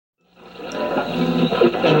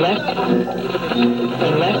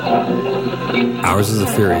Hours of the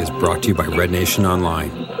Fury is brought to you by Red Nation Online.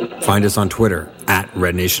 Find us on Twitter at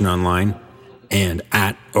Red Nation Online and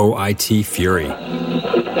at OIT Fury.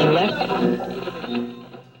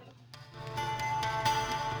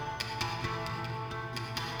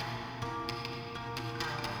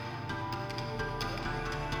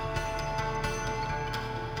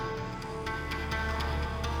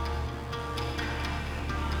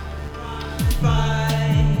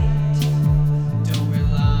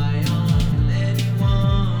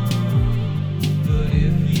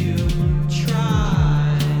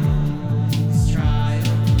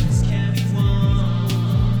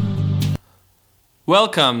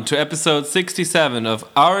 Welcome to episode 67 of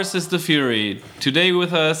Ours is the Fury. Today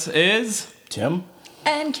with us is Tim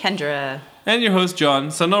and Kendra and your host John.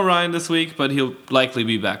 So no Ryan this week, but he'll likely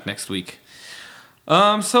be back next week.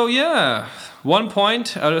 1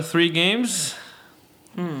 point out of 3 games.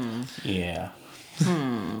 Yeah.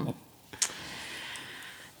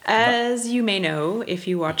 As you may know, if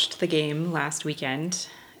you watched the game last weekend,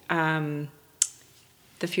 the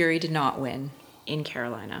Fury did not win in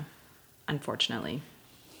Carolina, unfortunately.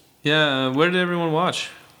 Yeah, where did everyone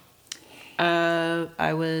watch?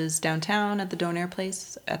 I was downtown at the Donaire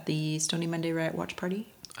place at the Stony Monday Riot watch party.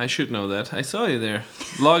 I should know that. I saw you there.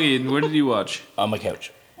 Loggy, where did you watch? On my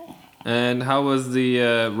couch. And how was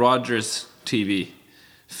the Rogers TV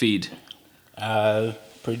feed?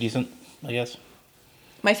 Pretty decent, I guess.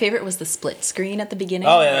 My favorite was the split screen at the beginning.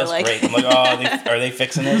 Oh, yeah, that's great. I'm like, are they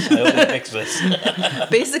fixing this? I hope they fix this.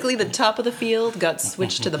 Basically, the top of the field got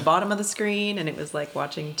switched to the bottom of the screen, and it was like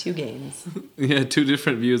watching 2 games. Yeah, 2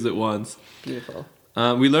 different views at once. Beautiful.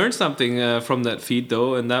 We learned something from that feed,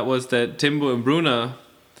 though, and that was that Timbo and Bruna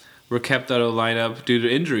were kept out of the lineup due to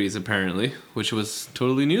injuries, apparently, which was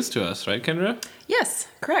totally news to us, right, Kendra? Yes,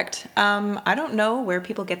 correct. I don't know where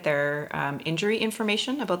people get their injury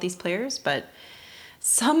information about these players, but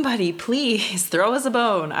somebody please throw us a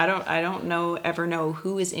bone. I don't ever know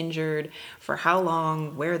who is injured, for how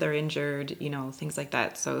long, where they're injured, things like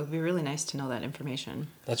that. So it'd be really nice to know that information.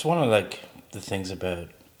 That's one of the things about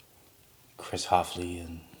Chris Hoffley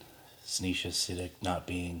and Sneesha Siddiq not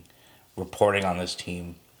being reporting on this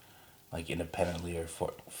team independently or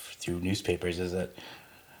through newspapers, is that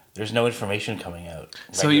there's no information coming out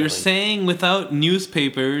regularly. So you're saying without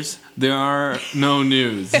newspapers there are no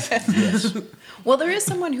news? Yes. Well, there is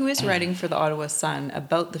someone who is writing for the Ottawa Sun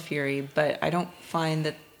about the Fury, but I don't find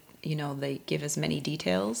that, they give as many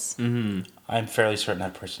details. Mm-hmm. I'm fairly certain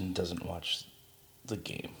that person doesn't watch the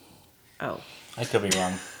game. Oh. I could be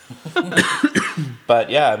wrong. But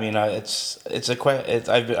yeah, I mean, I've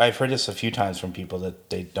heard this a few times from people that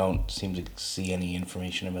they don't seem to see any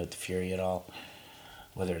information about the Fury at all,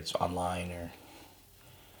 whether it's online or.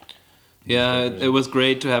 Yeah, it was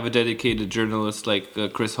great to have a dedicated journalist like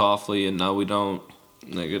Chris Hoffley, and now we don't.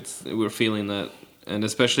 We're feeling that, and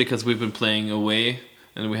especially because we've been playing away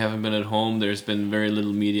and we haven't been at home. There's been very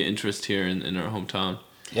little media interest here in our hometown.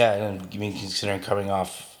 Yeah, and I mean, considering coming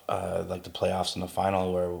off the playoffs and the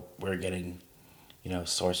final, where we're getting,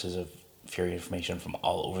 sources of Fury information from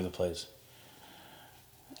all over the place.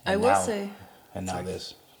 And I will say. And now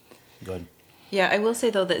this. Go ahead. Yeah, I will say,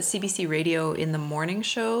 though, that CBC Radio in the morning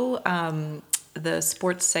show, the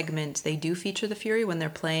sports segment, they do feature the Fury when they're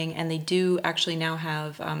playing, and they do actually now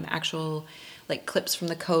have actual clips from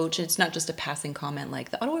the coach. It's not just a passing comment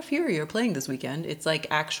like, the Ottawa Fury are playing this weekend. It's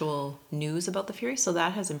actual news about the Fury, so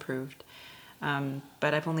that has improved.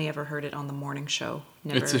 But I've only ever heard it on the morning show.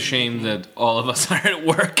 Never. It's a shame that all of us are at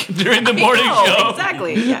work during the morning show.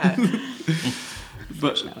 Exactly, yeah.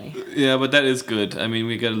 But that is good. I mean,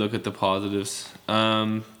 we got to look at the positives.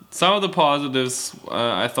 Some of the positives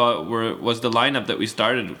I thought was the lineup that we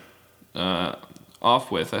started off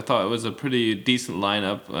with. I thought it was a pretty decent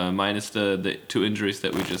lineup, minus the 2 injuries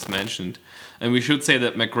that we just mentioned. And we should say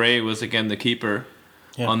that McRae was again the keeper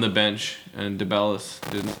on the bench, and DeBellis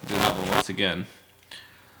didn't have it once again.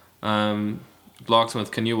 Blocksmith,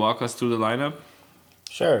 can you walk us through the lineup?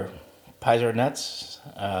 Sure. Pizer Nets,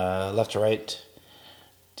 left to right.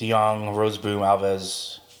 De Jong, Roseboom,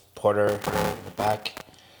 Alves, Porter at the back,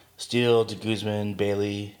 Steele, De Guzman,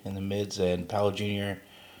 Bailey in the mids, and Paolo Jr.,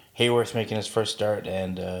 Hayworth making his first start,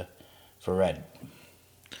 and for Red.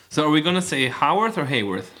 So are we going to say Howarth or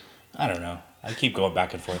Hayworth? I don't know. I keep going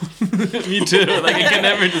back and forth. Me too. I can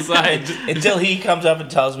never decide. Until he comes up and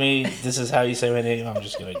tells me this is how you say my name, I'm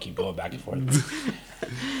just going to keep going back and forth.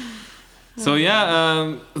 So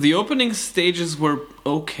the opening stages were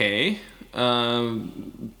okay.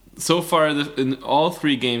 So far, in all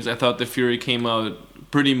 3 games, I thought the Fury came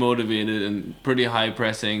out pretty motivated and pretty high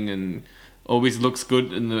pressing, and always looks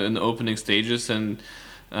good in the opening stages, and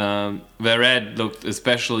Vered looked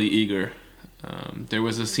especially eager. There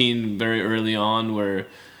was a scene very early on where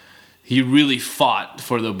he really fought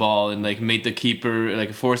for the ball and like made the keeper,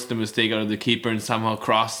 like forced the mistake out of the keeper and somehow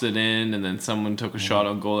crossed it in, and then someone took a shot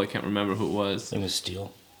on goal. I can't remember who it was. It was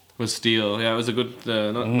Steele. Was Steele. Yeah, it was a good,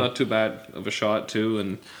 not too bad of a shot too,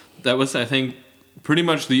 and that was, I think, pretty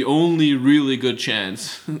much the only really good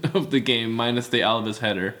chance of the game, minus the Alves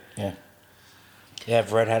header. Yeah. Yeah,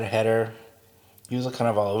 Vered had a header. He was kind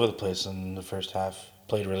of all over the place in the first half.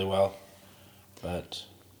 Played really well, but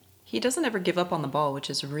he doesn't ever give up on the ball, which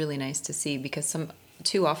is really nice to see, because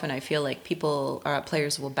too often I feel like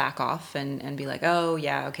players will back off and be like, oh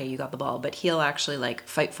yeah, okay, you got the ball, but he'll actually like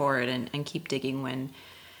fight for it and keep digging when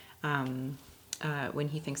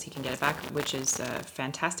he thinks he can get it back, which is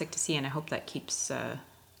fantastic to see, and I hope that keeps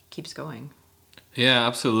going. Yeah,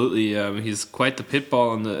 absolutely. He's quite the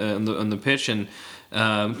pitbull on the pitch, and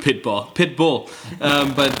pit bull.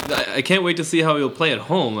 But I can't wait to see how he'll play at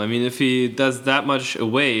home. I mean, if he does that much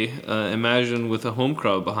away, imagine with a home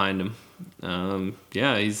crowd behind him.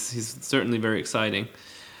 Yeah, he's certainly very exciting.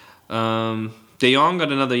 De Jong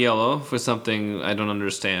got another yellow for something I don't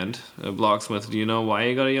understand. Blocksmith, do you know why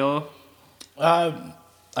he got a yellow? I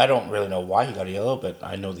don't really know why he got a yellow, but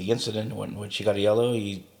I know the incident in which he got a yellow.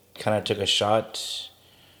 He kind of took a shot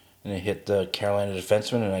and it hit the Carolina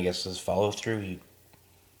defenseman, and I guess his follow-through, he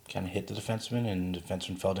kind of hit the defenseman, and the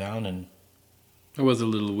defenseman fell down. And it was a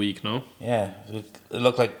little weak, no? Yeah, it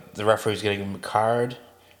looked like the referee was going to give him a card,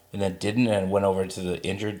 and then didn't, and went over to the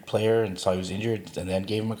injured player and saw he was injured, and then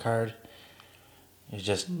gave him a card. It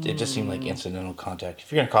just seemed like incidental contact.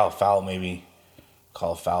 If you're going to call a foul, maybe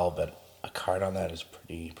call a foul, but a card on that is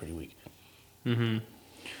pretty weak. Mm-hmm.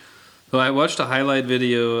 Well, I watched a highlight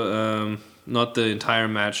video, not the entire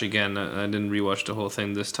match again. I didn't rewatch the whole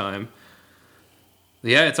thing this time.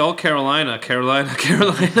 Yeah, it's all Carolina, and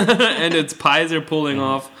it's Peiser pulling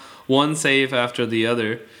off one save after the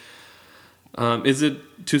other. Is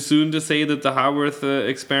it too soon to say that the Haworth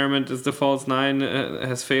experiment as the false nine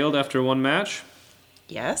has failed after one match?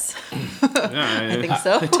 Yes. Yeah, I think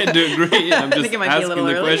so. I tend to agree. I'm just think it might asking be a little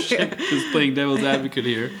the early. question, just playing devil's advocate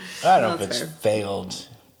here. I don't know if That's it's fair. failed,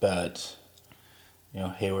 but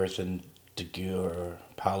Hayworth and DeGue or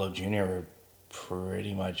Paolo Jr. were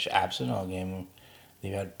pretty much absent all game.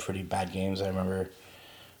 They've had pretty bad games. I remember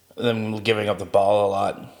them giving up the ball a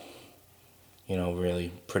lot,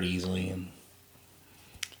 really pretty easily. And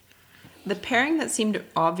The pairing that seemed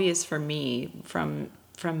obvious for me from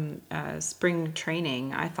spring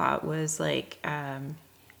training, I thought, was like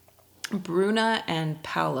Bruna and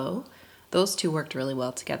Paolo. Those two worked really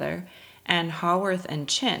well together, and Haworth and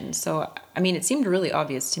Chin. So I mean, it seemed really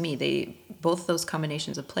obvious to me. Both those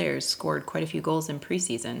combinations of players scored quite a few goals in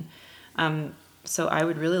preseason. So I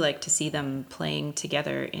would really like to see them playing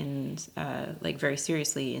together in very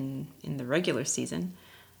seriously in the regular season.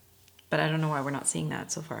 But I don't know why we're not seeing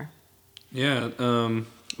that so far. Yeah,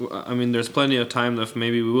 I mean, there's plenty of time left.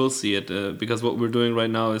 Maybe we will see it because what we're doing right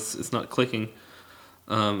now is not clicking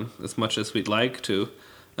as much as we'd like to.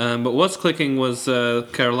 But what's clicking was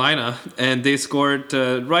Carolina, and they scored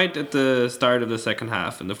right at the start of the second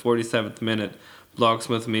half in the 47th minute.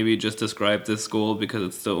 Blocksmith maybe just described this goal because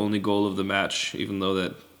it's the only goal of the match, even though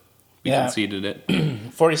that we conceded it.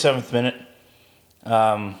 47th minute.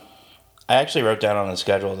 I actually wrote down on the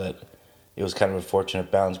schedule that it was kind of a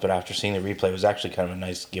fortunate bounce, but after seeing the replay, it was actually kind of a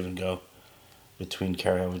nice give and go between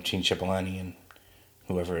Cipollini and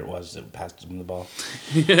whoever it was that passed him the ball.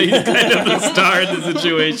 Yeah, he's kind of the star in the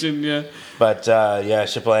situation, yeah. But,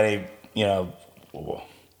 Cipollini,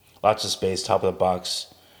 lots of space, top of the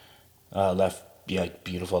box, left,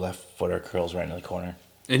 beautiful left footer curls right in the corner.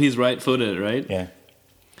 And he's right-footed, right? Yeah.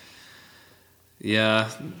 Yeah.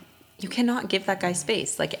 You cannot give that guy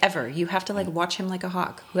space, ever. You have to, watch him like a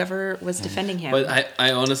hawk. Whoever was defending him. But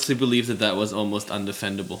I honestly believe that was almost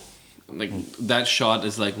undefendable. That shot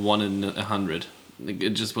is 1 in 100. It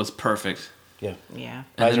just was perfect. Yeah. Yeah.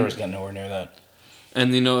 Pfizer was getting nowhere near that.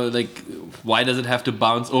 And, why does it have to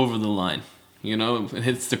bounce over the line? It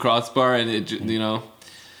hits the crossbar and it,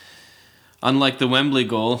 unlike the Wembley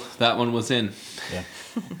goal, that one was in. Yeah.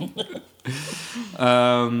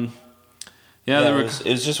 It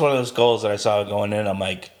was just one of those goals that I saw going in. I'm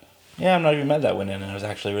like, yeah, I'm not even mad that went in, and it was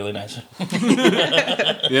actually really nice.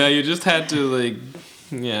 Yeah, you just had to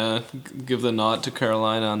give the nod to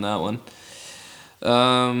Carolina on that one.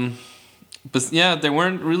 But yeah, there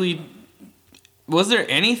weren't really. Was there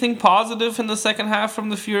anything positive in the second half from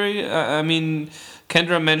the Fury? I mean,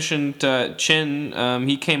 Kendra mentioned Chin.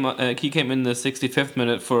 He came in the 65th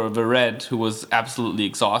minute for Vered, who was absolutely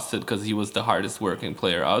exhausted because he was the hardest working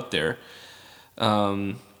player out there.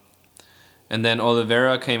 And then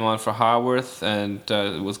Oliveira came on for Haworth, and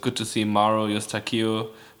it was good to see Mauro Eustáquio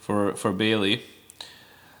for Bailey.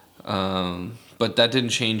 But that didn't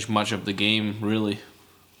change much of the game, really.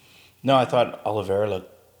 No, I thought Oliveira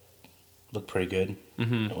looked pretty good.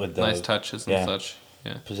 Mm-hmm. With the nice touches and such.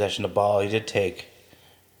 Yeah. Possession of the ball. He did take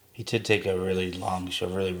a really long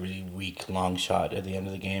shot, really weak long shot at the end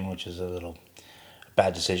of the game, which is a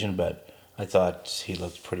bad decision. But I thought he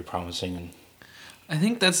looked pretty promising. And I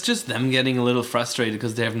think that's just them getting a little frustrated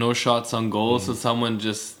because they have no shots on goal, so someone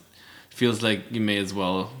just feels like you may as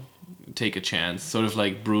well take a chance, sort of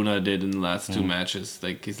like Bruna did in the last two matches.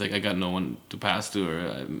 Like he's like, I got no one to pass to, or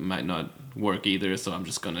I might not work either, so I'm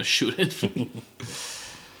just gonna shoot it.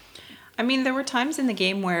 I mean, there were times in the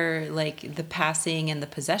game where like the passing and the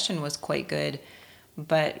possession was quite good,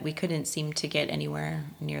 but we couldn't seem to get anywhere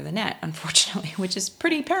near the net, unfortunately, which is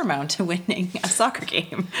pretty paramount to winning a soccer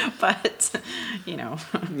game. But, you know.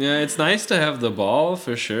 Yeah, it's nice to have the ball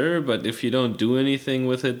for sure, but if you don't do anything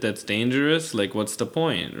with it that's dangerous, like what's the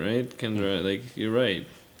point, right? Kendra, like you're right.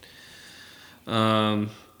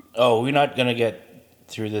 we're not gonna get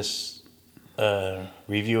through this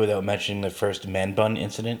review without mentioning the first man bun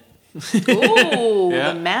incident. Ooh,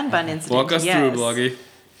 the man bun incident. Walk us through, Bloggy.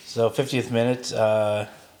 So 50th minute, the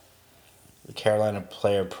Carolina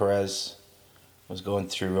player Perez was going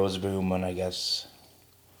through Roseboom, and I guess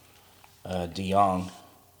De Jong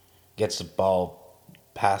gets the ball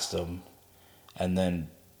past him, and then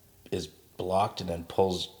is blocked, and then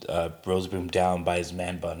pulls Roseboom down by his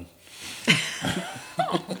man bun.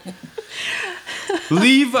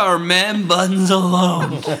 Leave our man buns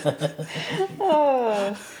alone.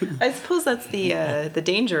 I suppose that's the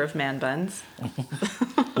danger of man buns.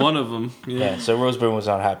 One of them. Yeah, so Roseboom was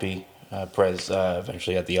not happy. Perez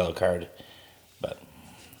eventually got the yellow card. But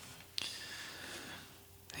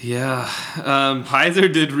yeah,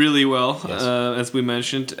 Peiser did really well, yes. As we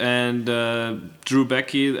mentioned. And Drew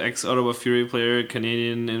Becky, the ex-Ottawa Fury player,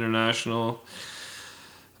 Canadian international.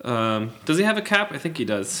 Does he have a cap? I think he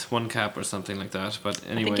does. One cap or something like that. But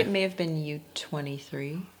anyway. I think it may have been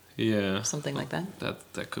U23. Yeah. Something like that.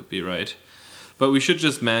 That could be right. But we should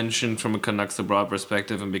just mention from a Canucks Abroad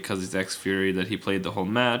perspective, and because he's ex-Fury, that he played the whole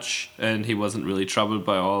match, and he wasn't really troubled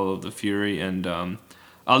by all of the Fury. And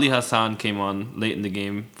Ali Hassan came on late in the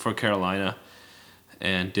game for Carolina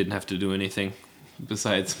and didn't have to do anything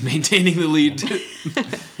besides maintaining the lead.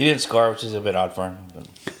 He didn't score, which is a bit odd for him. But.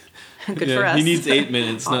 Good for us. He needs 8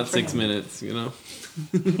 minutes, not 6 minutes, you know.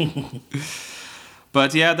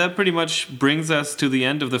 But yeah, that pretty much brings us to the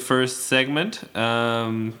end of the first segment.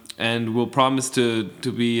 And we'll promise to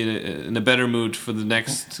be in a better mood for the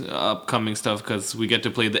next upcoming stuff, because we get to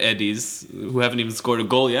play the Eddies, who haven't even scored a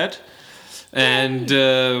goal yet. And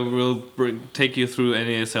we'll take you through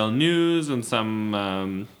NASL news and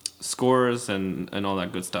some scores and all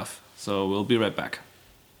that good stuff. So we'll be right back.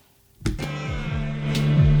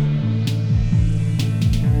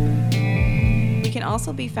 We can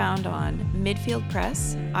also be found on Midfield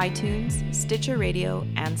Press, iTunes, Stitcher Radio,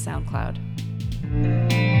 and SoundCloud.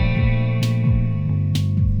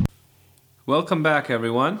 Welcome back,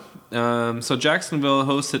 everyone. So Jacksonville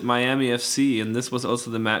hosted Miami FC, and this was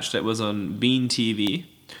also the match that was on Bean TV.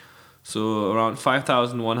 So around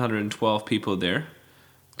 5,112 people there.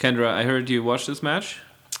 Kendra, I heard you watched this match?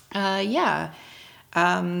 Yeah.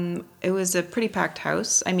 It was a pretty packed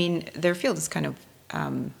house. I mean, their field is kind of...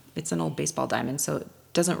 it's an old baseball diamond, so it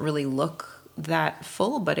doesn't really look that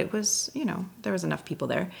full, but it was, there was enough people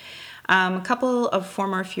there. A couple of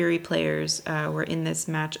former Fury players were in this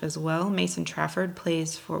match as well. Mason Trafford,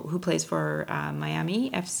 who plays for Miami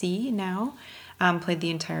FC now, played the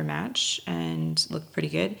entire match and looked pretty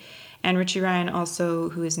good. And Richie Ryan also,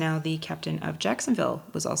 who is now the captain of Jacksonville,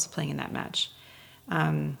 was also playing in that match.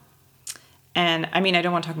 And I mean, I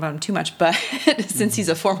don't want to talk about him too much, but since he's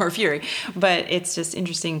a former Fury, but it's just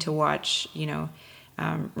interesting to watch,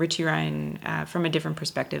 Richie Ryan from a different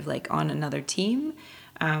perspective, like on another team,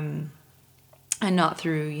 and not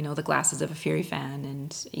through, the glasses of a Fury fan.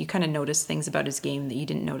 And you kind of notice things about his game that you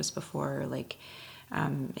didn't notice before. Like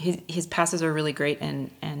his passes are really great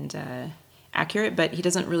and accurate, but he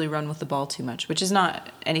doesn't really run with the ball too much, which is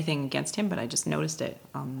not anything against him, but I just noticed it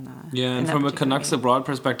on and from a Canucks Abroad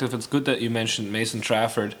perspective, it's good that you mentioned Mason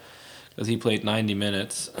Trafford, because he played 90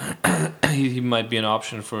 minutes. He might be an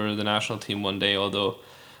option for the national team one day, although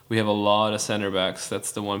we have a lot of center backs.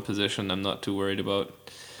 That's the one position I'm not too worried about.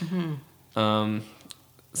 Mm-hmm.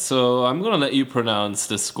 So I'm going to let you pronounce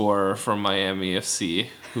the scorer from Miami FC,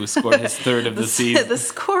 who scored his third of the season. The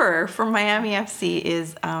scorer for Miami FC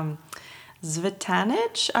is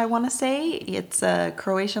Zvitanic, I want to say. It's a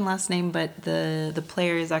Croatian last name, but the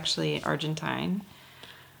player is actually Argentine.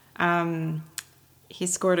 He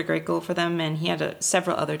scored a great goal for them, and he had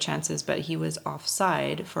several other chances, but he was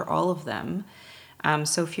offside for all of them.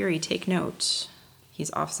 So Fury, take note. He's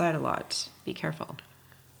offside a lot. Be careful.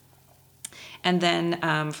 And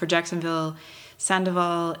then for Jacksonville,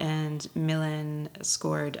 Sandoval and Milan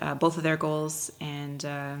scored both of their goals, and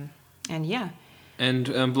yeah. And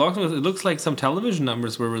Blogsmith, it looks like some television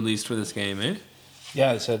numbers were released for this game, eh?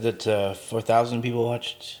 Yeah, it said that 4,000 people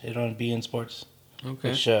watched it on beIN Sports.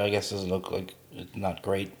 Okay. Which I guess doesn't look like it's not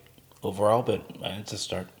great overall, but it's a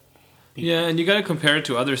start. Yeah, and you got to compare it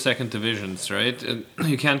to other second divisions, right? And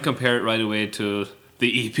you can't compare it right away to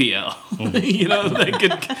the EPL. You know, like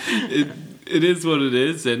it is what it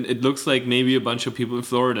is, and it looks like maybe a bunch of people in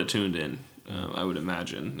Florida tuned in, I would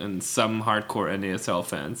imagine, and some hardcore NASL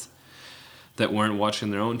fans that weren't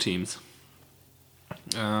watching their own teams.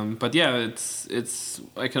 But yeah, it's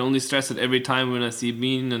I can only stress it every time when I see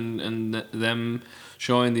beIN and them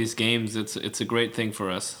showing these games. It's a great thing for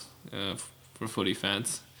us, for footy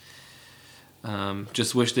fans.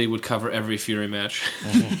 Just wish they would cover every Fury match.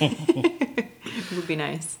 It would be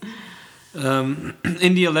nice.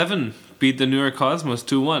 Indy 11 beat the New York Cosmos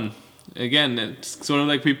 2-1. Again, it's sort of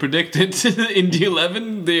like we predicted. Indy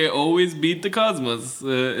 11, they always beat the Cosmos.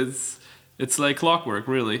 It's like clockwork,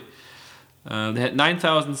 really. They had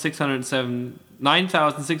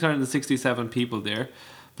 9,667 people there.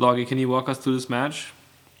 Bloggy, can you walk us through this match?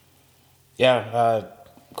 Yeah,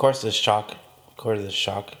 of course, the shock,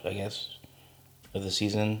 I guess, of the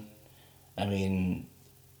season. I mean,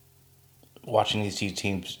 watching these two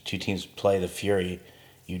teams play the Fury,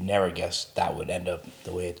 you'd never guess that would end up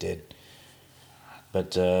the way it did.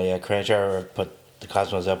 But yeah, Kranjčar put the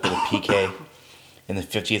Cosmos up with a PK in the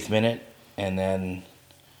 50th minute, and then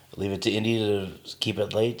leave it to Indy to keep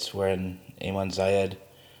it late, wherein Eamon Zayed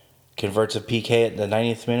converts a PK at the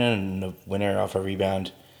 90th minute and the winner off a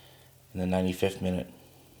rebound in the 95th minute.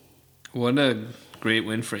 What a great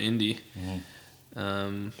win for Indy.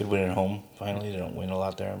 Mm-hmm. Good win at home, finally. They don't win a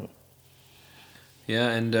lot there. But. Yeah,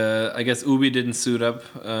 and I guess Ubi didn't suit up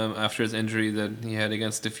after his injury that he had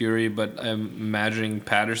against the Fury, but I'm imagining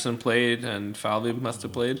Patterson played and Falvey must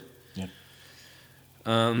have played. Yeah.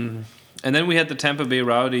 And then we had the Tampa Bay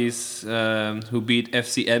Rowdies who beat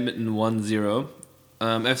FC Edmonton 1-0.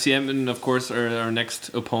 FC Edmonton, of course, are our next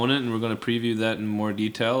opponent, and we're going to preview that in more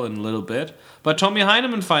detail in a little bit. But Tommy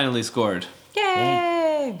Heinemann finally scored.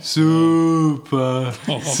 Yay! Super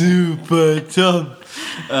Tom.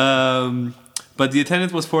 But the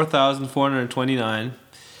attendance was 4,429. It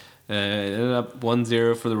ended up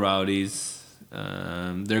 1-0 for the Rowdies.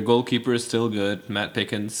 Their goalkeeper is still good. Matt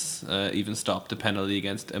Pickens even stopped a penalty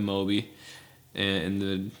against Amobi in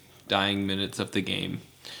the dying minutes of the game.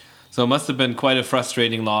 So it must have been quite a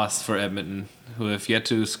frustrating loss for Edmonton, who have yet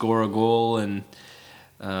to score a goal, and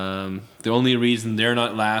the only reason they're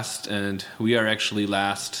not last and we are actually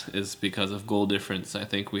last is because of goal difference. I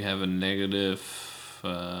think we have a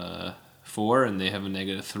 -4 and they have a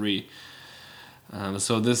 -3.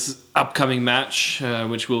 So this upcoming match,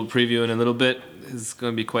 which we'll preview in a little bit, is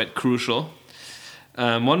going to be quite crucial.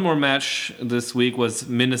 One more match this week was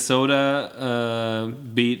Minnesota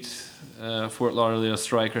beat Fort Lauderdale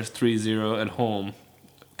Strikers 3-0 at home.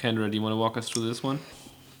 Kendra, do you want to walk us through this one?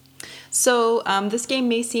 So this game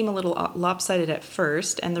may seem a little lopsided at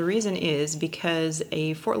first, and the reason is because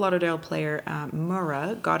a Fort Lauderdale player,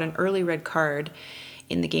 Murrah, got an early red card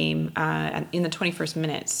in the game in the 21st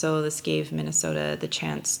minute. So this gave Minnesota the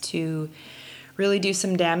chance to really do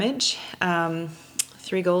some damage.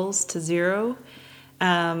 3-0.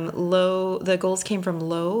 The goals came from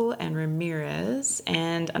Lowe and Ramirez,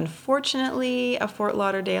 and unfortunately a Fort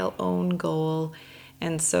Lauderdale own goal,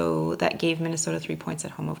 and so that gave Minnesota 3 points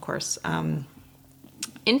at home, of course.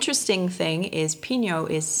 Interesting thing is Pino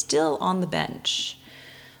is still on the bench.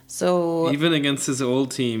 So even against his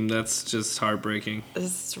old team, that's just heartbreaking.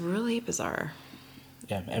 It's really bizarre.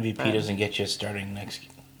 Yeah, MVP doesn't get you starting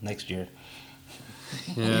next year.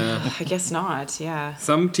 Yeah, I guess not. Yeah.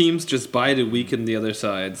 Some teams just buy to weaken the other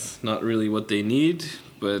sides. Not really what they need,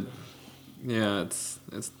 but yeah, it's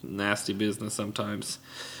nasty business sometimes.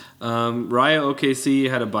 Raya OKC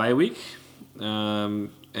had a bye week, and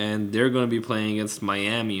they're going to be playing against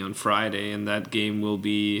Miami on Friday, and that game will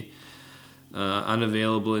be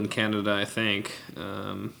unavailable in Canada, I think,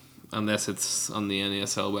 unless it's on the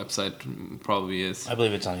NASL website. Probably is. I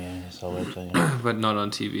believe it's on the NASL website. Yeah. But not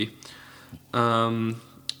on TV.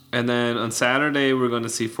 And then on Saturday, we're going to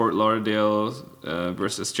see Fort Lauderdale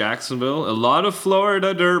versus Jacksonville. A lot of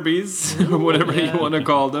Florida derbies, or whatever you want to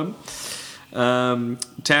call them.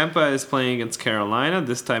 Tampa is playing against Carolina,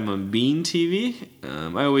 this time on Bean TV.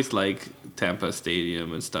 I always like Tampa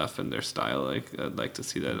Stadium and stuff and their style. I'd like to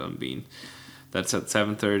see that on Bean. That's at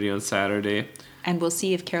 7:30 on Saturday. And we'll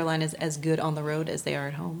see if Carolina's as good on the road as they are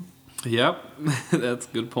at home. Yep, that's a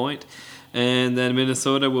good point. And then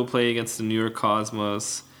Minnesota will play against the New York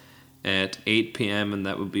Cosmos at 8 p.m. and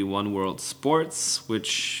that would be One World Sports,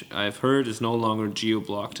 which I've heard is no longer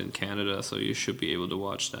geo-blocked in Canada, so you should be able to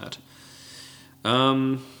watch that.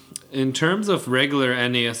 In terms of regular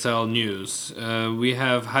NASL news, we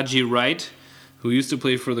have Haji Wright, who used to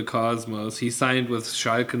play for the Cosmos. He signed with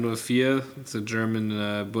Schalke 04. It's a German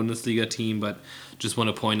Bundesliga team, but just want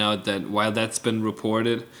to point out that while that's been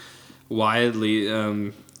reported widely,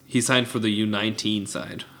 he signed for the U19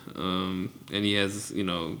 side. And he has,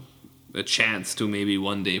 a chance to maybe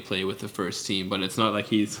one day play with the first team, but it's not like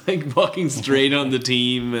he's like walking straight on the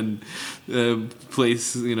team and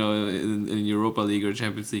plays, in Europa League or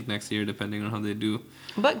Champions League next year, depending on how they do.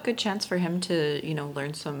 But good chance for him to,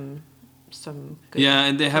 learn some good. Yeah,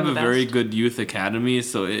 and they have a very good youth academy,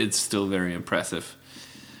 so it's still very impressive.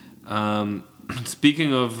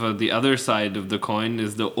 Speaking of the other side of the coin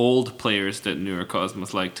is the old players that New York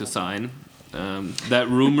Cosmos like to sign. That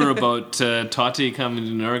rumor about Totti coming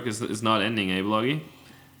to New York is not ending, eh, Bloggy?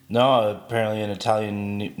 No, apparently an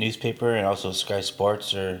Italian newspaper and also Sky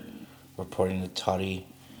Sports are reporting that Totti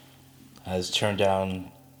has turned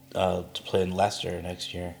down to play in Leicester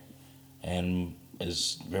next year and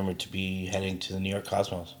is rumored to be heading to the New York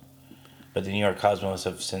Cosmos. But the New York Cosmos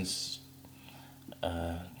have since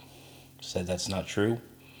said that's not true,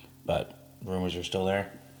 but rumors are still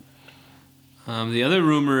there. The other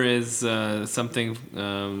rumor is something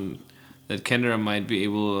that Kendra might be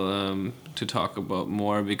able to talk about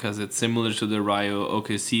more because it's similar to the Rayo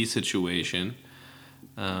OKC situation.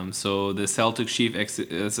 So the Celtic chief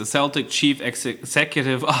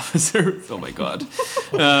executive officer. Oh my God.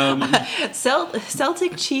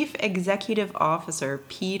 Celtic chief executive officer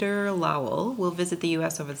Peter Lowell will visit the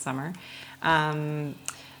U.S. over the summer.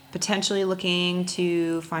 Potentially looking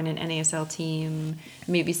to find an NASL team,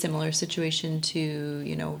 maybe similar situation to,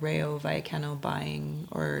 Rayo Vallecano buying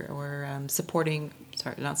or supporting,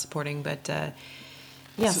 sorry, not supporting, but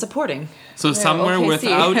supporting. So Rayo somewhere OKC.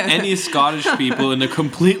 without any Scottish people in a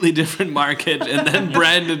completely different market and then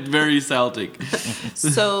branded very Celtic.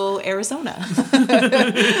 So Arizona.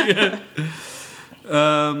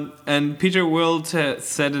 And Peter Wild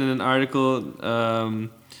said in an article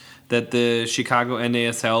that the Chicago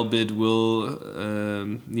NASL bid will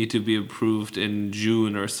need to be approved in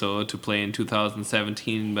June or so to play in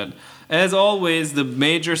 2017. But as always, the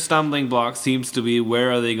major stumbling block seems to be where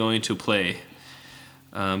are they going to play?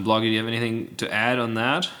 Bloggy, do you have anything to add on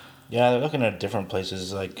that? Yeah, they're looking at different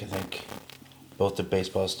places, like I think both the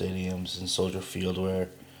baseball stadiums and Soldier Field where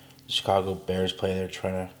the Chicago Bears play. They're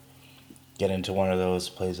trying to get into one of those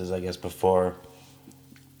places, I guess, before,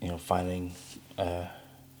 finding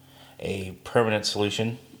a permanent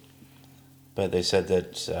solution, but they said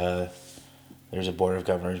that there's a board of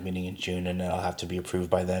governors meeting in June and it'll have to be approved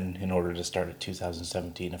by then in order to start at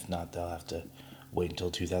 2017. If not, they'll have to wait until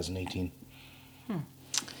 2018.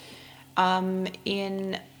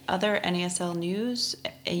 In other NASL news,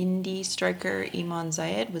 Indy striker Iman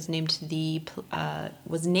Zayed was named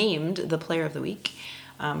the player of the week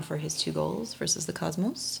for his 2 goals versus the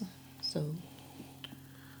Cosmos. So.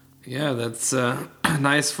 Yeah, that's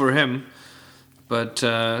nice for him. But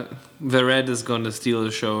Vered is going to steal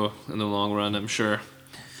the show in the long run, I'm sure.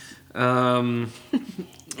 Every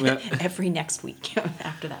next week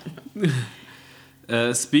after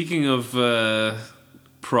that. Speaking of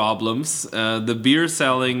problems, the beer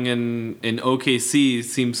selling in OKC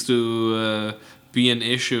seems to be an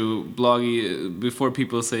issue. Bloggy, before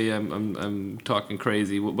people say I'm talking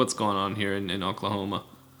crazy, what's going on here in Oklahoma?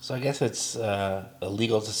 So I guess it's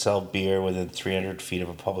illegal to sell beer within 300 feet of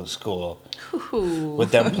a public school. Ooh. With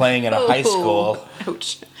them playing in a high school,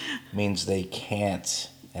 Ouch. means they can't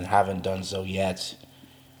and haven't done so yet.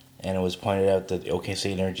 And it was pointed out that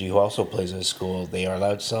OKC Energy, who also plays at a school, they are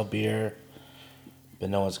allowed to sell beer, but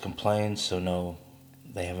no one's complained, so no,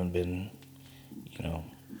 they haven't been,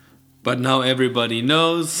 But now everybody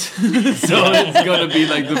knows, so it's going to be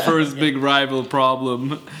like the first big rival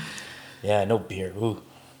problem. Yeah, no beer. Ooh.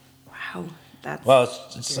 Wow. That's Well,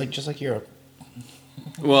 it's like just like Europe.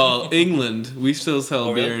 Well, England, we still sell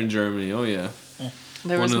Oh, beer really? in Germany. Oh yeah.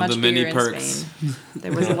 There One was of much the many beer perks. in Spain.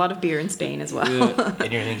 There was a lot of beer in Spain as well. Yeah.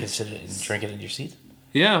 And you're going to consider drinking in your seat?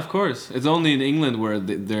 Yeah, of course. It's only in England where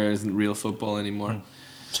there isn't real football anymore.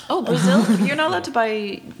 Oh, Brazil? You're not allowed to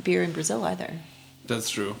buy beer in Brazil either. That's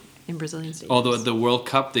true. In Brazilian stadiums. Although at the World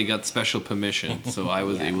Cup they got special permission, so I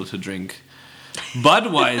was able to drink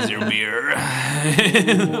Budweiser beer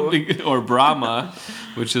or Brahma,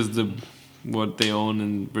 which is what they own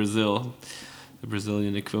in Brazil, the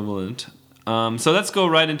Brazilian equivalent. So let's go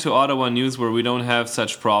right into Ottawa news, where we don't have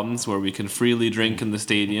such problems, where we can freely drink in the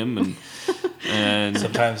stadium and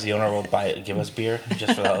Sometimes the owner will give us beer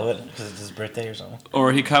just for the hell of it because it's his birthday or something.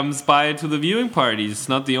 or he comes by to the viewing parties.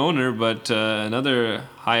 Not the owner, but another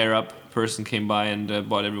higher up person came by and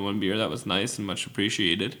bought everyone beer. That was nice and much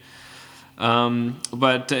appreciated.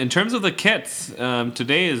 But in terms of the kits,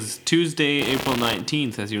 today is Tuesday, April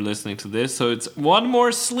 19th, as you're listening to this. So it's one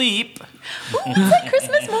more sleep. It's like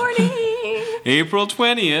Christmas morning. April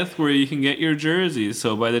 20th, where you can get your jerseys.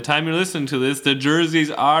 So by the time you're listening to this, the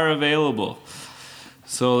jerseys are available.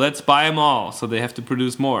 So let's buy them all. So they have to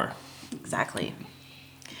produce more. Exactly.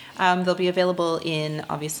 They'll be available in,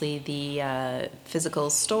 obviously, the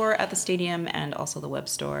physical store at the stadium and also the web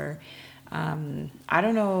store. I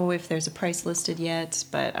don't know if there's a price listed yet,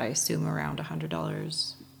 but I assume around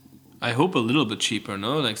 $100. I hope a little bit cheaper,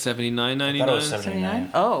 no? Like $79.99? I thought it was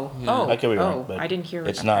 $79. Oh, I could be wrong, but I didn't hear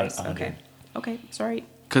it's a not price. 100. Okay, sorry.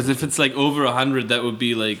 Because if it's like over 100, that would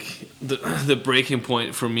be like the breaking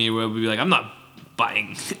point for me, where it would be like, I'm not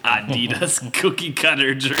buying Adidas cookie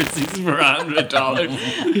cutter jerseys for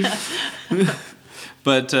 $100.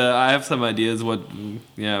 But I have some ideas what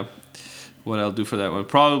I'll do for that one.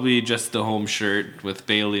 Probably just the home shirt with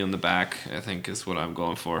Bailey on the back, I think, is what I'm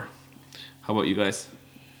going for. How about you guys?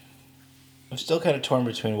 I'm still kind of torn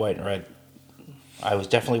between white and red. I was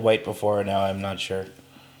definitely white before, and now I'm not sure.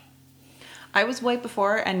 I was white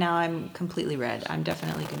before, and now I'm completely red. I'm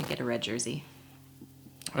definitely going to get a red jersey.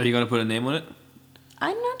 Are you going to put a name on it?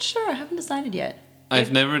 I'm not sure. I haven't decided yet.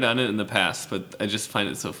 I've never done it in the past, but I just find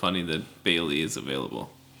it so funny that Bailey is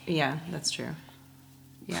available. Yeah, that's true.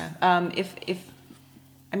 Yeah.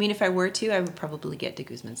 If I were to, I would probably get De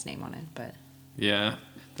Guzman's name on it, but... Yeah,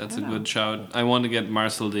 that's a good shout. I want to get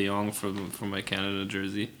Marcel de Jong for my Canada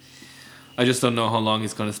jersey. I just don't know how long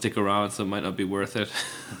he's going to stick around, so it might not be worth it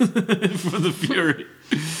for the Fury.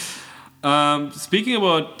 Speaking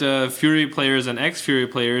about Fury players and ex-Fury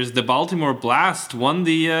players, the Baltimore Blast won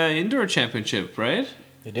the indoor championship, right?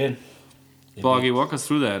 They did. Boggy, walk us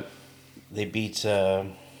through that. They beat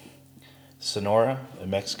Sonora, a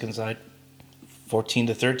Mexican side,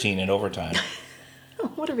 14-13 in overtime.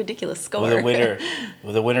 What a ridiculous score.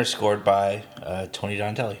 With a winner scored by Tony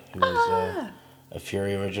Donatelli, who was a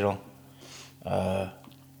Fury original. Onoa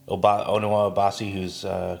Abasi, who's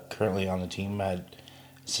currently on the team, had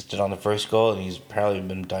assisted on the first goal, and he's apparently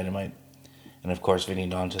been dynamite. And of course, Vinny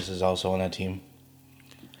Dantas is also on that team.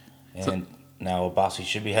 And now Abasi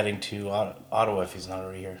should be heading to Ottawa if he's not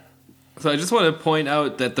already here. So I just want to point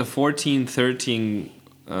out that the 14-13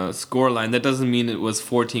 scoreline, that doesn't mean it was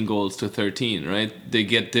 14 goals to 13, right? They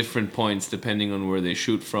get different points depending on where they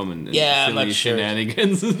shoot from and silly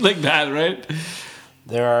shenanigans like that, right?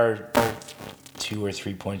 There are 2 or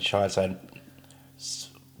 3 point shots.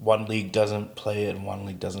 One league doesn't play it and one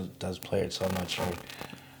league does play it, so I'm not sure.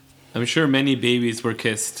 I'm sure many babies were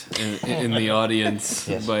kissed in the audience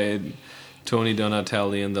Yes. by Tony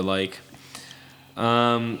Donatelli and the like.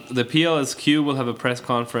 The PLSQ will have a press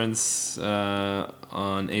conference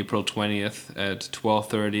on April 20th at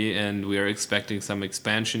 12:30, and we are expecting some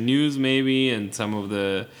expansion news maybe, and some of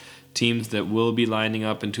the teams that will be lining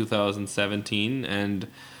up in 2017. And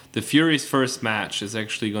the Fury's first match is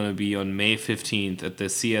actually going to be on May 15th at the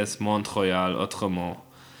CS Mont-Royal Autremont.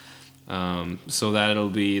 So that'll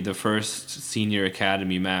be the first senior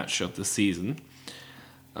academy match of the season.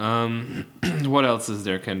 What else is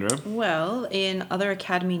there, Kendra? Well, in other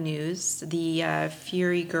academy news, the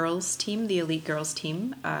Fury girls team, the elite girls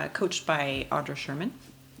team, coached by Audra Sherman,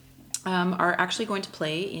 are actually going to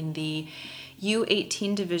play in the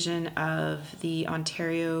U18 division of the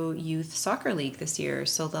Ontario Youth Soccer League this year.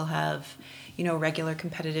 So they'll have, regular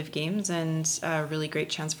competitive games and a really great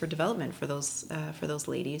chance for development for those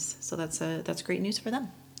ladies. So that's great news for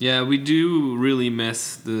them. Yeah, we do really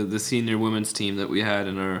miss the senior women's team that we had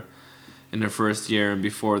in our first year, and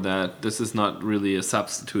before that. This is not really a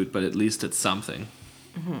substitute, but at least it's something.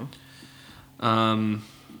 Mm-hmm.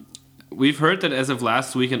 We've heard that as of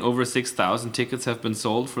last weekend, over 6,000 tickets have been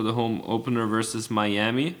sold for the home opener versus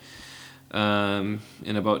Miami in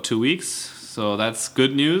about 2 weeks. So that's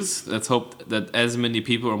good news. Let's hope that as many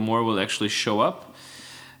people or more will actually show up.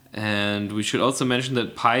 And we should also mention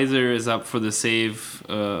that Pizer is up for the save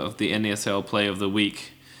of the NASL Play of the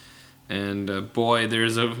Week. And boy,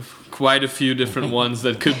 there's quite a few different ones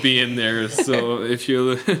that could be in there. So if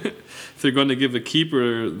they're going to give the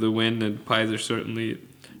keeper the win, then Peiser certainly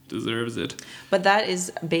deserves it. But that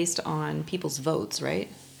is based on people's votes,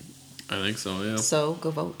 right? I think so, yeah. So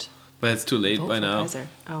go vote. But it's too late Vote by for now. Pfizer.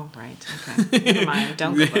 Oh, right. Okay. Never mind.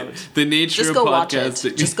 Don't go vote. The nature Just of go watch it.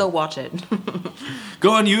 podcasting. Just go watch it.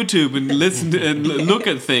 Go on YouTube and listen to, and look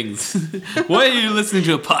at things. Why are you listening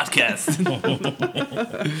to a podcast?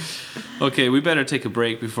 Okay, we better take a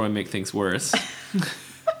break before I make things worse.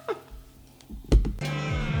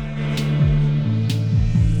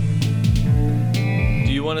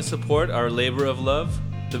 Do you want to support our labor of love?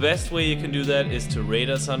 The best way you can do that is to rate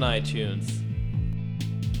us on iTunes.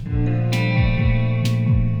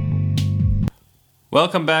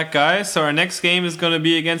 Welcome back, guys. So our next game is going to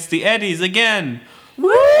be against the Eddies again.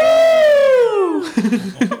 Woo!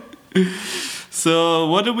 So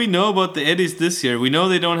what do we know about the Eddies this year? We know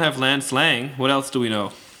they don't have Lance Lang. What else do we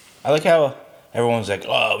know? I like how everyone's like,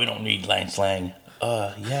 "Oh, we don't need Lance Lang."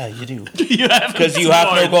 Yeah, you do. You have Because you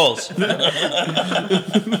have no goals.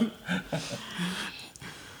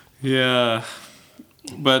 Yeah.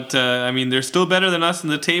 But, I mean, they're still better than us in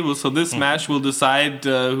the table, so this match will decide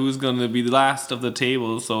who's going to be the last of the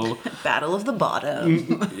table. So Battle of the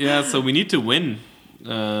bottom. yeah, so we need to win, We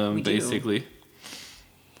do. basically.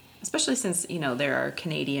 Especially since, there are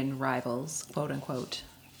Canadian rivals, quote unquote.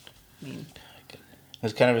 I mean,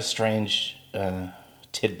 It's kind of a strange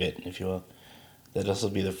tidbit, if you will, that this will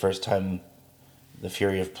be the first time the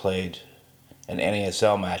Fury have played an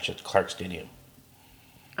NASL match at Clark Stadium.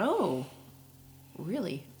 oh,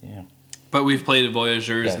 really? Yeah. But we've played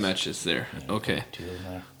Voyageurs Yes. matches there. Okay.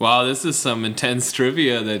 2009. Wow, this is some intense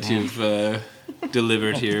trivia that you've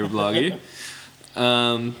delivered here, Bloggy.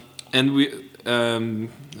 And we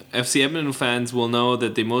FC Edmonton fans will know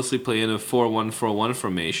that they mostly play in a 4-1-4-1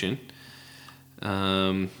 formation,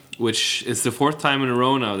 which is the fourth time in a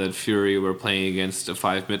row now that Fury were playing against a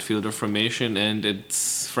 5 midfielder formation, and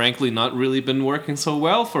it's frankly not really been working so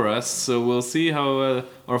well for us. So we'll see how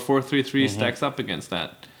our 4-3-3 stacks up against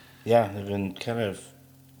that. Yeah, they've been the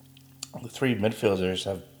three midfielders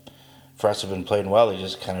have been playing well. They've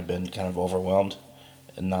just been overwhelmed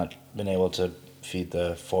and not been able to feed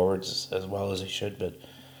the forwards as well as they should. But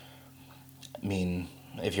I mean,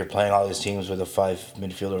 if you're playing all these teams with a 5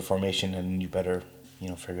 midfielder formation, then you better,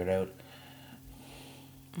 figure it out.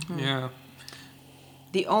 Yeah.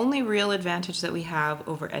 The only real advantage that we have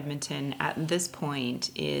over Edmonton at this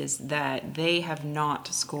point is that they have not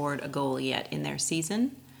scored a goal yet in their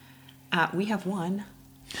season. We have one.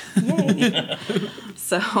 Yay!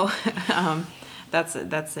 So that's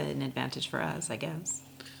an advantage for us, I guess.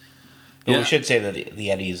 But Yeah. we should say that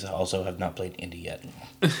the Eddies also have not played Indy yet.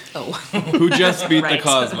 Oh, Who just beat Right. the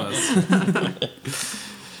Cosmos.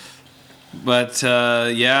 But,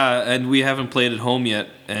 yeah, and we haven't played at home yet,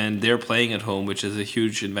 and they're playing at home, which is a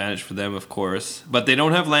huge advantage for them, of course. But they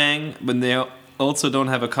don't have Lang, but they also don't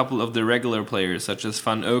have a couple of the regular players, such as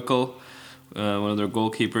Van Oekel, one of their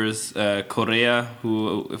goalkeepers, Correa,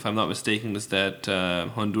 who, if I'm not mistaken, is that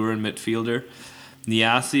Honduran midfielder,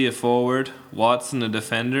 Niasi, a forward, Watson, a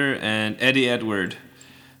defender, and Eddie Edward,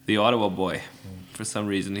 the Ottawa boy. For some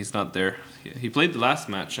reason, he's not there. He played the last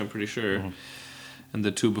match, I'm pretty sure, and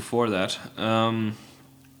the two before that. And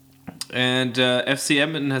FC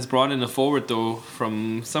Edmonton has brought in a forward, though,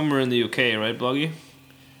 from somewhere in the UK, right, Bloggy?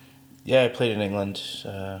 Yeah, I played in England,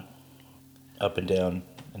 up and down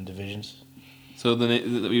in divisions. So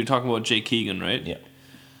you're talking about Jay Keegan, right? Yeah.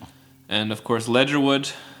 And, of course,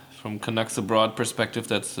 Ledgerwood, from Canucks Abroad perspective,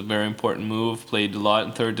 that's a very important move. Played a lot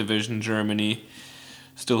in 3rd Division Germany.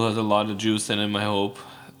 Still has a lot of juice in him, I hope.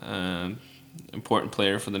 Important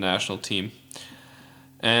player for the national team.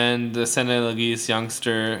 And the Senegalese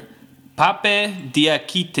youngster, Pape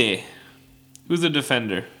Diakite, who's a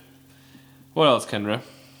defender. What else, Kendra?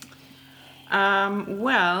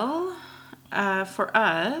 For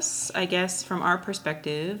us, I guess from our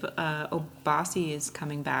perspective, Obasi is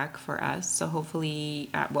coming back for us. So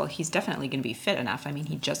hopefully, he's definitely going to be fit enough. I mean,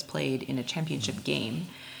 he just played in a championship game.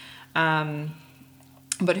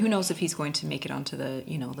 But who knows if he's going to make it onto the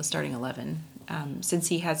starting 11, since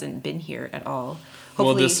he hasn't been here at all.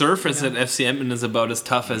 Well, the surface at FC Edmonton is about as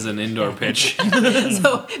tough as an indoor pitch.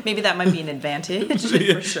 So maybe that might be an advantage for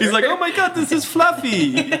sure. He's like, oh my god, this is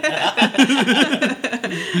fluffy.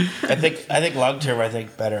 I think long term,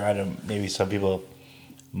 better. I don't. Maybe some people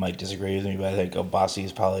might disagree with me, but I think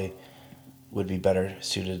Obasi would be better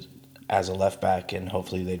suited as a left back, and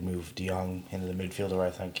hopefully they'd move De Jong into the midfield where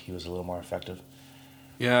I think he was a little more effective.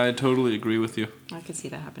 Yeah, I totally agree with you. I could see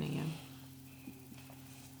that happening,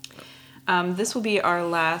 This will be our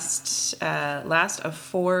last of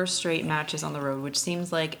 4 straight matches on the road, which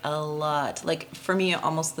seems like a lot. Like for me,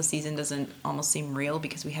 almost the season doesn't almost seem real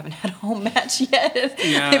because we haven't had a home match yet.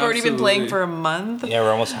 Yeah, they've already been playing absolutely. for a month. Yeah,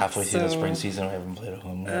 we're almost halfway through the spring season. We haven't played a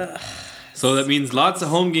home game. So that means lots of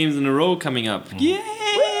home games in a row coming up. Yay!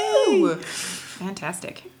 Woo!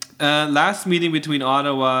 Fantastic. Last meeting between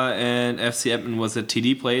Ottawa and FC Edmonton was at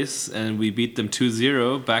TD Place, and we beat them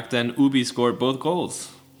 2-0. Back then, Ubi scored both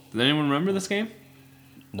goals. Does anyone remember this game?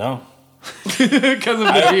 No. Because of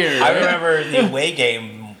the beer. I remember the away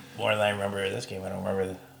game more than I remember this game. I don't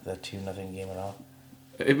remember the 2-0 game at all.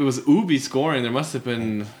 If it was Ubi scoring, there must have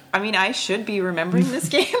been... I mean, I should be remembering this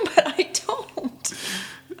game, but I don't.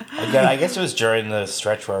 Again, I guess it was during the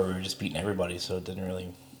stretch where we were just beating everybody, so it didn't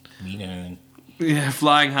really mean anything. Yeah,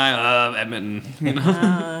 flying high, Edmonton. You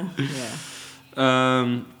know?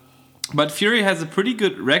 Yeah. But Fury has a pretty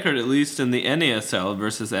good record, at least in the NASL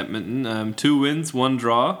versus Edmonton. 2 wins, 1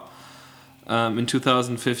 draw in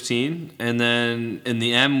 2015. And then in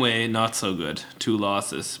the Amway, not so good. 2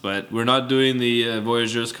 losses. But we're not doing the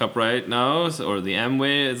Voyageurs Cup right now, or the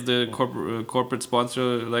Amway, as the corporate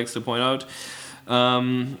sponsor likes to point out.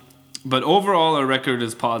 But overall, our record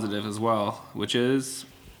is positive as well, which is...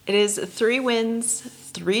 It is 3 wins,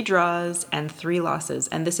 3 draws, and 3 losses.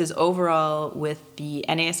 And this is overall with the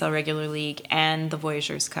NASL Regular League and the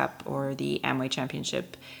Voyageurs Cup, or the Amway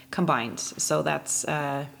Championship, combined. So that's,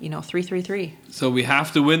 3-3-3. So we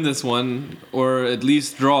have to win this one, or at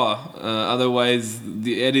least draw. Otherwise,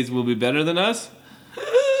 the Eddies will be better than us.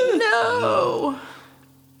 No!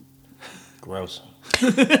 Gross.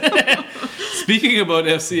 Speaking about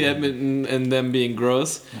FC Edmonton and them being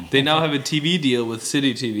gross, they now have a TV deal with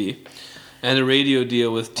City TV and a radio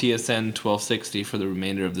deal with TSN 1260 for the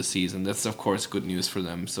remainder of the season. That's, of course, good news for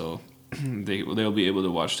them. So they'll be able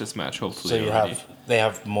to watch this match, hopefully. So they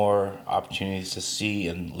have more opportunities to see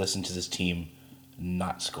and listen to this team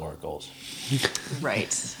not score goals.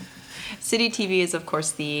 Right. City TV is, of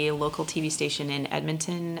course, the local TV station in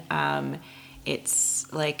Edmonton. It's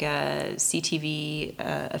like a CTV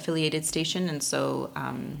affiliated station, and so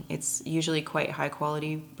it's usually quite high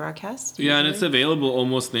quality broadcast. Yeah, and it's available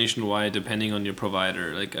almost nationwide depending on your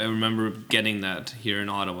provider. Like I remember getting that here in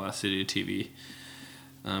Ottawa, City TV.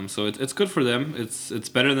 So it's good for them. It's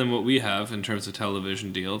better than what we have in terms of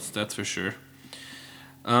television deals, that's for sure.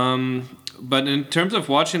 But in terms of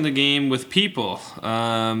watching the game with people,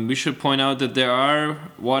 we should point out that there are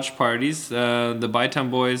watch parties. The Bytown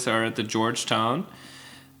Boys are at the Georgetown,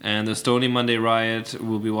 and the Stony Monday Riot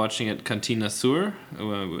will be watching at Cantina Sur,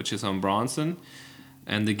 which is on Bronson.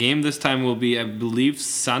 And the game this time will be, I believe,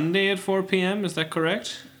 Sunday at 4 p.m. Is that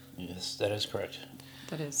correct? Yes, that is correct.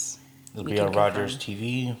 That is. It'll we be can on confirm. Rogers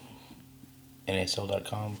TV,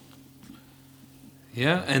 NASL.com.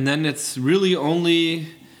 Yeah, and then it's really only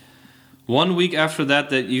 1 week after that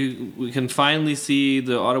we can finally see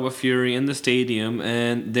the Ottawa Fury in the stadium,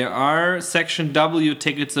 and there are Section W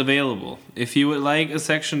tickets available. If you would like a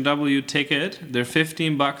Section W ticket, they're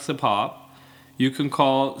 $15 a pop. You can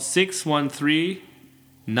call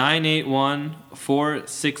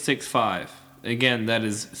 613-981-4665. Again, that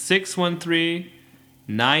is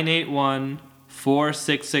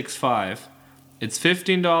 613-981-4665. It's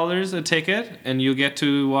 $15 a ticket, and you get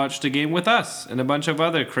to watch the game with us and a bunch of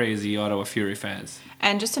other crazy Ottawa Fury fans.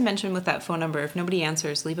 And just to mention with that phone number, if nobody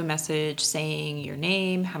answers, leave a message saying your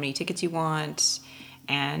name, how many tickets you want,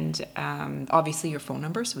 and obviously your phone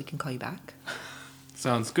number so we can call you back.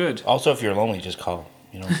 Sounds good. Also, if you're lonely, just call.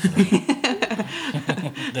 No,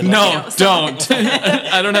 don't.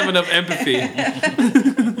 I don't have enough empathy.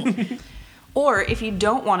 Or if you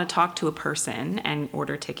don't want to talk to a person and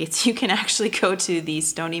order tickets, you can actually go to the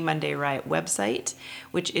Stony Monday Riot website,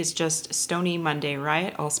 which is just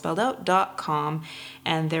StonyMondayRiot, all spelled out, .com.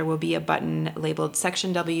 And there will be a button labeled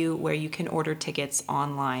Section W where you can order tickets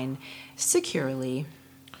online securely.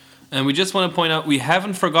 And we just want to point out, we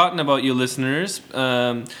haven't forgotten about you listeners.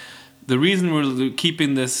 The reason we're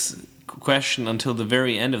keeping this question until the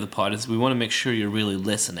very end of the pod is we want to make sure you're really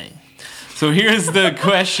listening. So here's the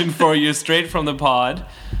question for you, straight from the pod.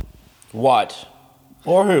 What,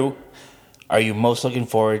 or who, are you most looking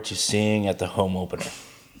forward to seeing at the home opener?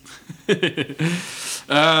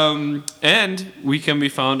 And we can be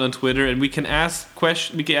found on Twitter, and we can ask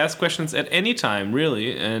questions at any time,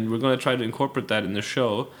 really. And we're going to try to incorporate that in the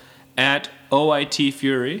show at OIT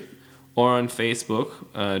Fury, or on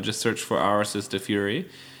Facebook. Just search for Our Sister Fury.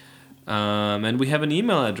 And we have an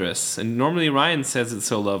email address, and normally Ryan says it's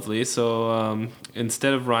so lovely, so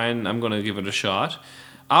instead of Ryan, I'm going to give it a shot.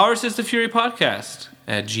 Our Sister Fury Podcast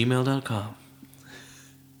at gmail.com.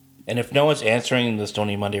 And if no one's answering the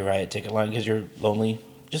Stony Monday Riot ticket line because you're lonely,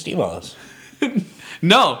 just email us.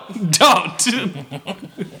 No, don't.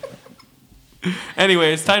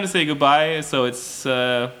 Anyway, it's time to say goodbye. So it's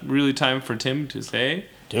really time for Tim to say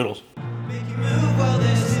Doodles. Make you move while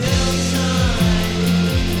there's still time.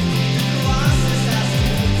 The losses has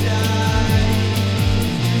to die.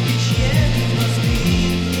 Each end must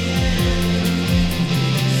begin.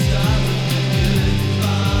 Start with a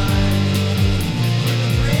goodbye. Put the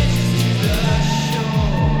bridges to the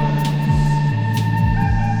shores.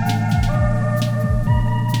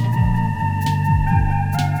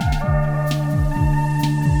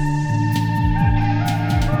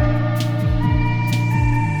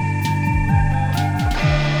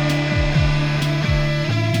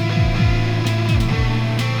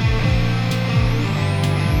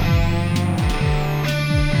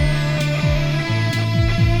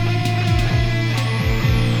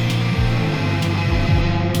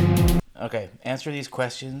 Okay, answer these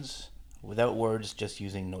questions without words, just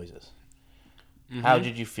using noises. How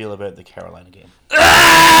did you feel about the Carolina game?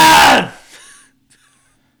 How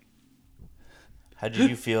did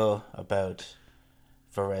you feel about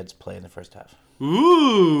Vered's play in the first half?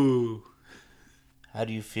 ooh. How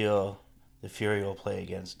do you feel the Fury will play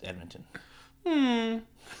against Edmonton?